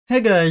Hey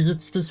guys,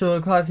 it's the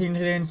Solo Coffee, and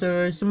today in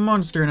some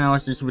monster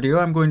analysis video,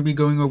 I'm going to be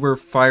going over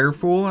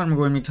Firefool, and I'm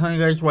going to be telling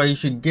you guys why you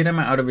should get him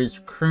out of his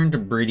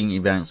current breeding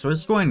event. So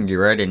let's go ahead and get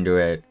right into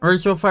it. Alright,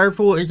 so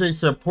Firefool is a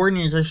support,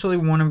 and he's actually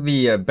one of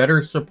the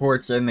better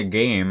supports in the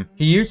game.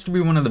 He used to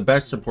be one of the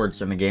best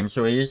supports in the game,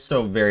 so he is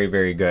still very,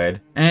 very good.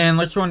 And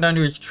let's go on down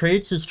to his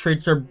traits. His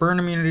traits are Burn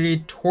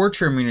Immunity,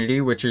 Torture Immunity,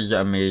 which is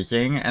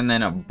amazing, and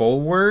then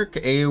Bulwark,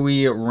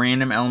 AoE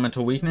Random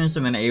Elemental Weakness,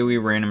 and then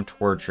AoE Random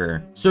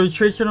Torture. So his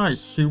traits are not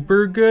super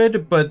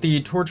good, but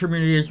the torture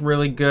immunity is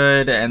really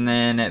good, and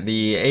then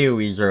the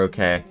AoEs are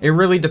okay. It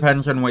really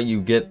depends on what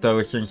you get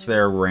though, since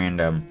they're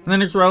random. And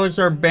then his relics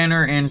are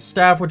Banner and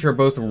Staff, which are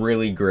both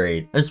really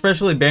great.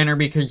 Especially Banner,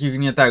 because you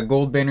can get that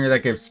gold banner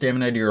that gives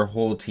stamina to your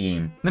whole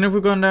team. Then if we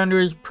go down to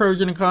his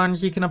pros and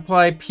cons, he can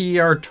apply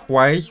PER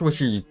twice,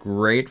 which is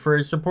great for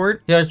his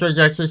support. He also has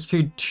access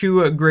to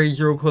 2 great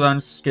 0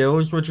 cooldown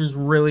skills, which is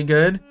really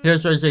good. He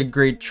also has a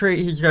great trait.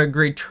 He's got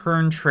great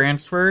turn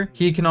transfer.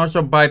 He can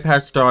also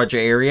bypass dodge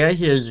area.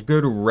 He has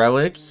good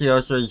relics. He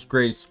also has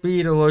great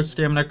speed, a low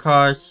stamina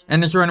cost,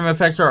 and his random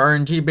effects are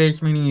RNG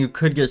based, meaning you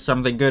could get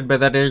something good, but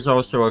that is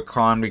also a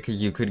con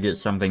because you could get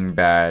something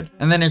bad.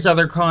 And then his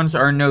other cons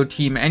are no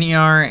team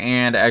NER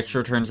and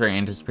extra turns are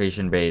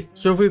anticipation bait.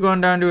 So if we go on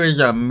down to his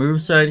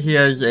moveset, he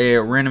has a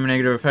random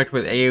negative effect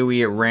with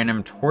AoE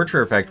random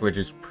torture effect, which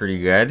is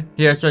pretty good.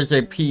 He also has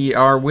a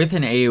PER with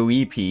an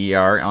AoE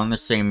PER on the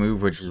same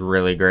move, which is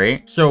really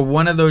great. So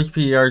one of those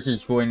PERs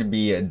is going to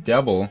be a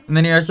double. And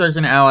then he also has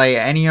an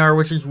ally NER,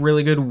 which is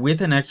really good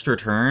with an extra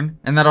turn,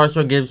 and that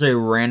also gives a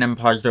random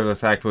positive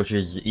effect, which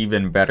is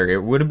even better.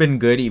 It would have been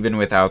good even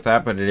without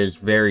that, but it is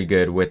very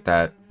good with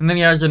that. And then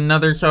he has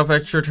another self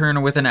extra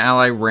turn with an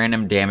ally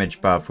random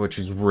damage buff, which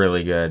is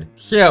really good.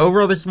 So yeah,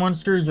 overall this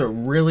monster is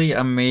really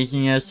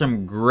amazing. He has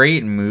some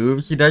great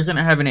moves. He doesn't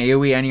have an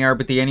AoE NER,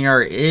 but the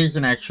NER is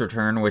an extra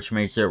turn, which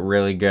makes it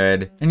really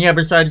good. And yeah,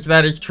 besides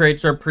that, his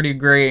traits are pretty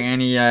great,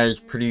 and he has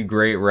pretty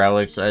great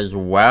relics as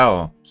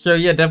well. So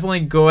yeah, definitely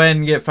go ahead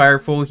and get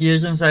Firefool. He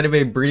is inside of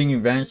a breeding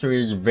event, so he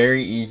is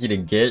very easy to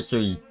get, so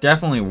he's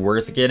definitely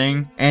worth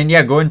getting. And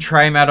yeah, go and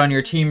try him out on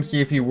your team,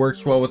 see if he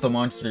works well with the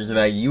monsters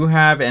that you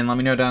have, and let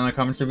me know down in the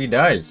comments if he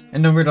does.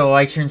 And don't forget to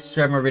like, share, and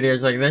subscribe for more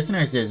videos like this, and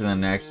I'll see you in the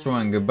next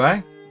one.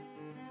 Goodbye.